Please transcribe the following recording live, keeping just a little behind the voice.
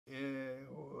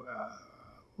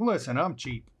Listen, I'm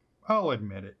cheap. I'll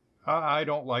admit it. I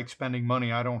don't like spending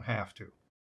money I don't have to.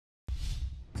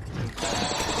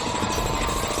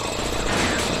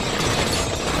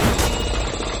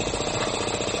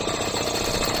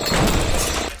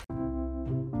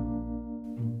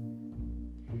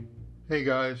 Hey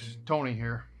guys, Tony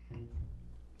here.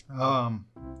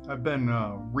 I've been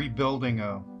rebuilding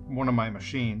one of my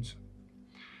machines.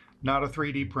 Not a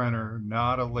 3D printer,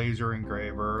 not a laser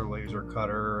engraver, laser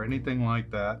cutter, or anything like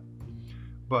that,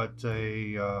 but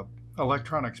a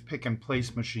electronics pick and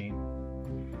place machine.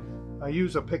 I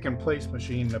use a pick and place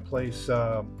machine to place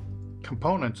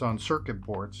components on circuit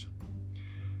boards.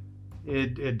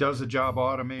 It does the job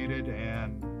automated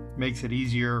and makes it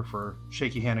easier for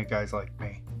shaky-handed guys like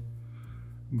me.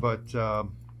 But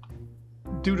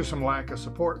due to some lack of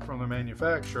support from the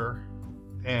manufacturer,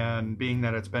 and being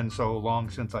that it's been so long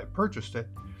since I purchased it,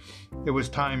 it was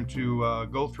time to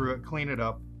go through it, clean it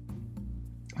up,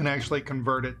 and actually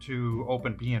convert it to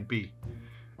open P&P,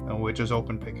 which is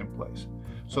open pick and place.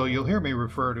 So you'll hear me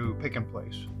refer to pick and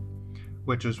place,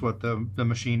 which is what the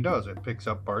machine does. It picks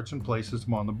up parts and places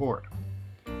them on the board.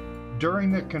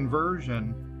 During the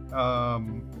conversion,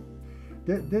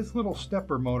 this little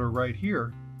stepper motor right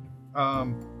here,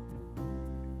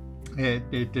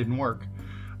 it didn't work.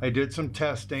 I did some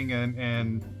testing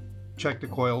and checked the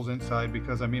coils inside,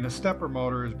 because I mean, a stepper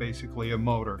motor is basically a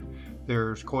motor.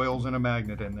 There's coils and a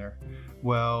magnet in there.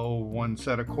 Well, one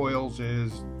set of coils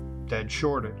is dead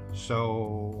shorted,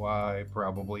 so I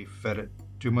probably fed it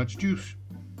too much juice.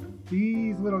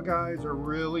 These little guys are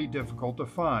really difficult to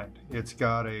find. It's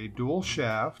got a dual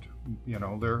shaft, you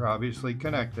know, they're obviously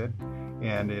connected,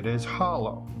 and it is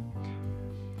hollow.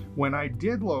 When I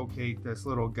did locate this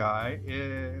little guy,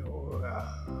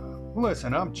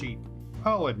 listen, I'm cheap.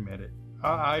 I'll admit it.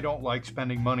 I don't like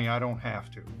spending money I don't have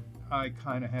to. I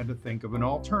kind of had to think of an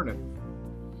alternative.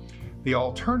 The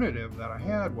alternative that I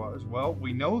had was, well,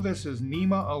 we know this is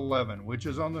NEMA 11, which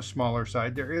is on the smaller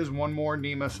side. There is one more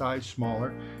NEMA size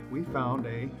smaller. We found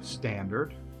a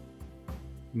standard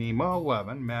NEMA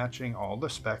 11 matching all the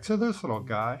specs of this little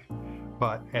guy.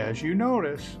 But as you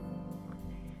notice,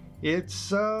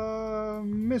 it's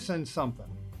missing something.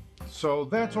 So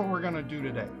that's what we're going to do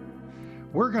today.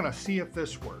 We're going to see if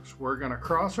this works. We're going to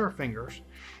cross our fingers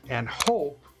and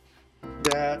hope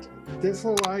that this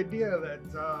little idea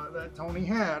that Tony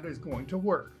had is going to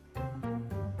work.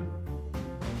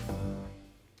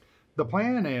 The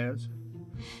plan is,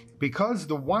 because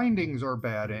the windings are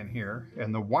bad in here,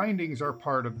 and the windings are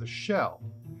part of the shell,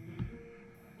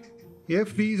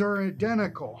 if these are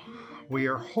identical, we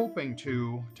are hoping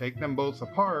to take them both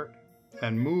apart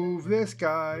and move this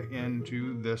guy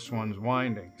into this one's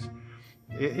windings.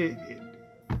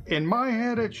 In my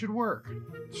head, it should work.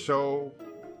 So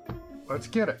let's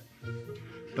get it.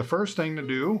 The first thing to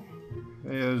do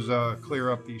is clear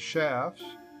up these shafts,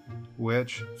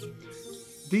 which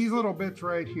these little bits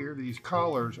right here, these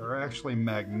collars, are actually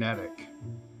magnetic.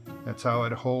 That's how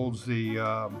it holds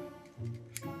the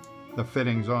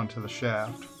fittings onto the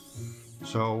shaft.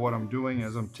 So what I'm doing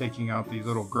is I'm taking out these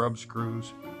little grub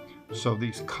screws so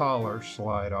these collars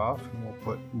slide off, and we'll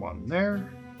put one there,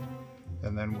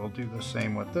 and then we'll do the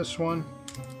same with this one.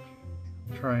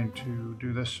 I'm trying to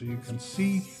do this so you can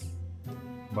see,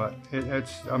 but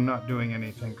I'm not doing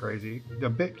anything crazy. The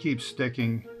bit keeps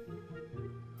sticking,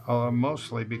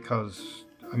 mostly because,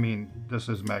 I mean, this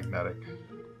is magnetic.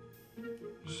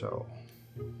 So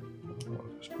we'll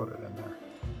just put it in there.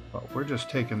 But we're just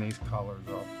taking these collars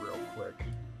off real quick.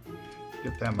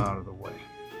 Get them out of the way.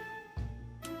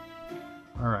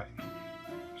 All right,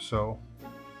 so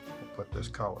we'll put this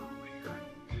collar over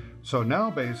here. So now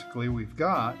basically we've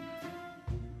got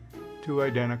two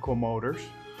identical motors,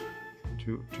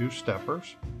 two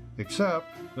steppers, except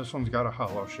this one's got a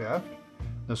hollow shaft.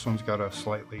 This one's got a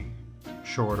slightly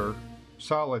shorter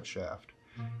solid shaft,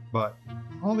 but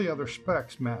all the other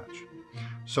specs match.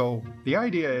 So the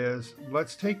idea is,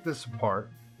 let's take this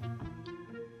apart,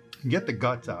 get the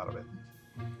guts out of it,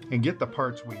 and get the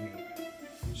parts we need.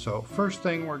 So first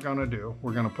thing we're going to do,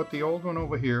 we're going to put the old one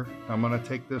over here. I'm going to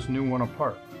take this new one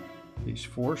apart. These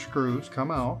 4 screws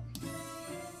come out.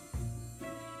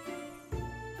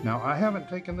 Now I haven't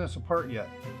taken this apart yet,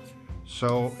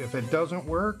 so if it doesn't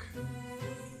work,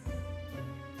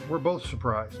 we're both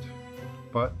surprised,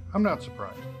 but I'm not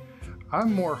surprised.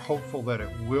 I'm more hopeful that it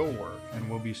will work, and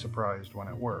we'll be surprised when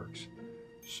it works.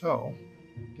 So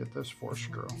get this 4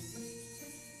 screw.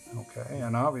 Okay,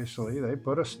 and obviously they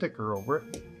put a sticker over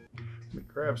it. Let me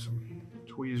grab some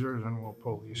tweezers and we'll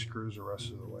pull these screws the rest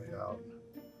of the way out.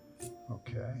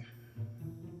 Okay.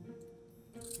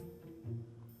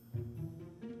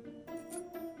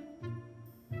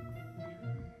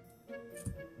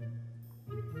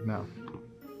 Now,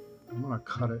 I'm going to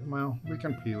cut it. Well, we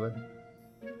can peel it.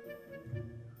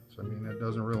 So, I mean, it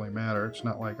doesn't really matter. It's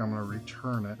not like I'm going to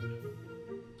return it.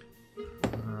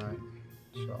 Alright,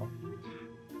 so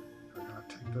we're going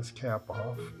to take this cap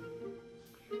off.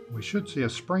 We should see a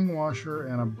spring washer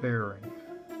and a bearing.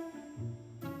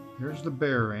 Here's the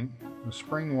bearing. The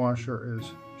spring washer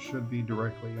should be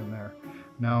directly in there.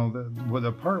 Now,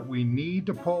 the part we need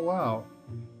to pull out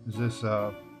is this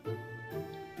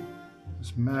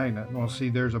this magnet. Well, see,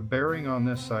 there's a bearing on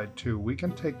this side too. We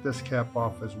can take this cap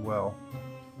off as well.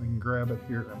 We can grab it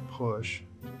here and push.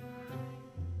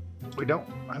 I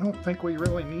don't think we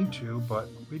really need to, but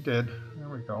we did. There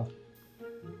we go.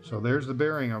 So there's the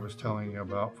bearing I was telling you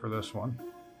about for this one.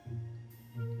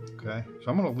 Okay, so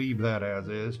I'm going to leave that as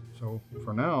is. So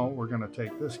for now, we're going to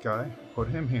take this guy, put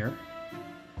him here.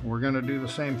 We're going to do the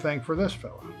same thing for this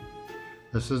fella.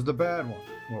 This is the bad one.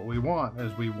 What we want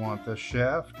is we want this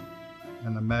shaft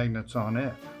and the magnets on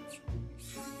it.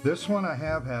 This one I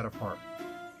have had apart.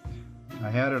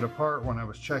 I had it apart when I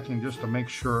was checking just to make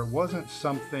sure it wasn't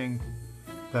something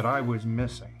that I was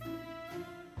missing.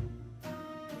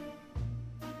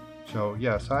 So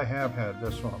yes, I have had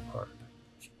this one apart.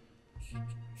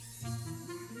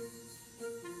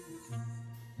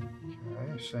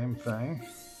 Okay, same thing,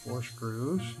 4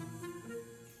 screws.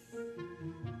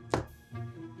 I'm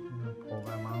gonna pull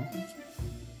them out,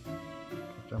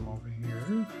 put them over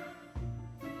here.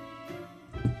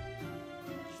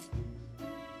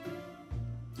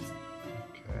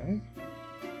 Okay.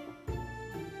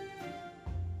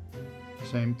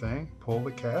 Same thing, pull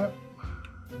the cap.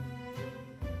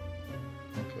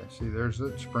 Okay, see there's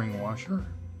the spring washer.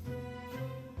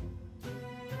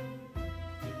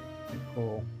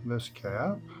 Pull this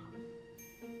cap.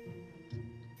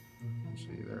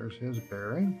 See, there's his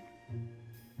bearing.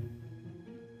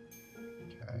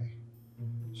 Okay,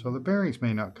 so the bearings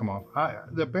may not come off.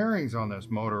 The bearings on this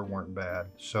motor weren't bad,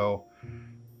 so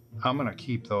I'm going to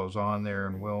keep those on there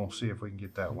and we'll see if we can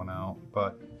get that one out.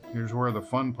 But here's where the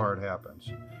fun part happens.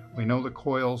 We know the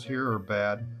coils here are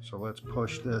bad, so let's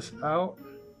push this out.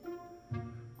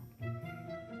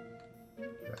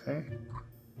 Okay.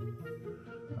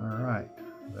 Alright,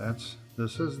 this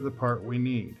is the part we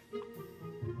need.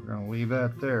 We're going to leave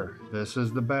that there. This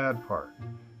is the bad part.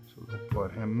 So we'll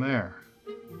put him there.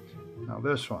 Now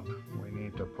this one, we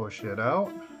need to push it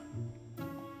out.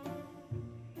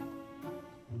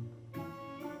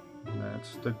 And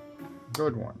that's the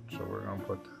good one. So we're going to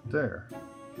put that there.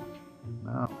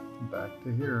 Now, back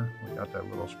to here. We got that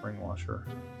little spring washer.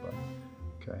 But,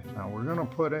 okay, now we're going to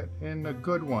put it in the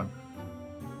good one.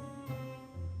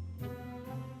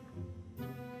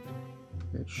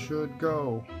 It should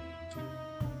go.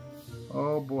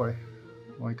 Oh boy,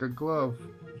 like a glove.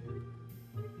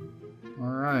 All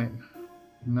right,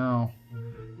 now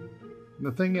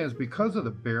the thing is, because of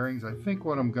the bearings, I think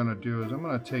what I'm going to do is I'm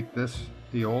going to take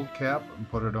the old cap and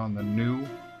put it on the new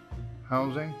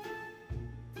housing.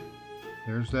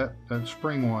 There's that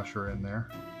spring washer in there.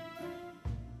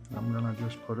 I'm going to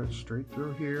just put it straight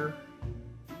through here.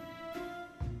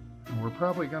 And we're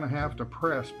probably going to have to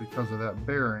press because of that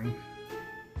bearing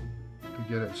to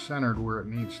get it centered where it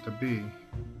needs to be.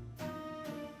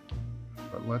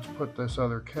 But let's put this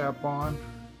other cap on.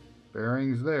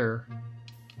 Bearings there.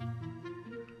 And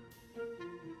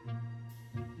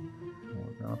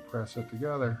we're going to press it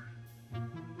together.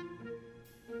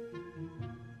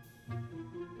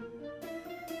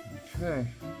 Okay.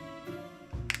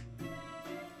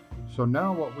 So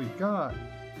now what we've got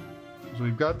is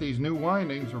we've got these new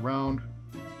windings around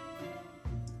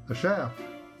the shaft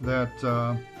that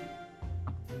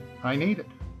I needed.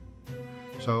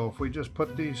 So if we just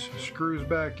put these screws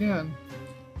back in,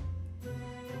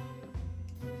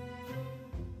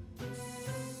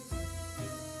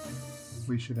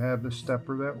 we should have the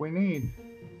stepper that we need.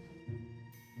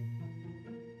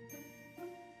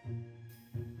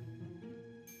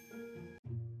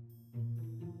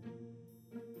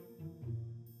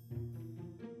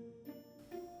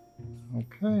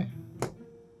 Okay,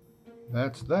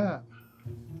 that's that.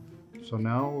 So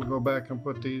now we'll go back and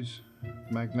put these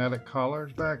magnetic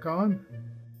collars back on.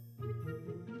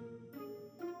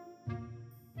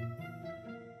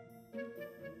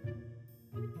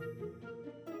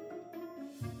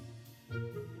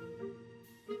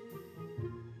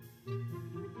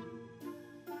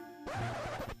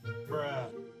 Bruh.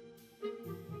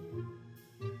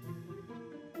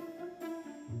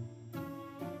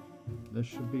 This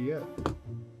should be it.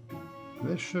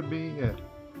 This should be it.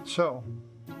 So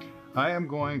I am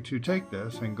going to take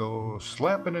this and go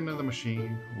slap it into the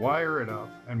machine, wire it up,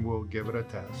 and we'll give it a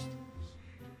test.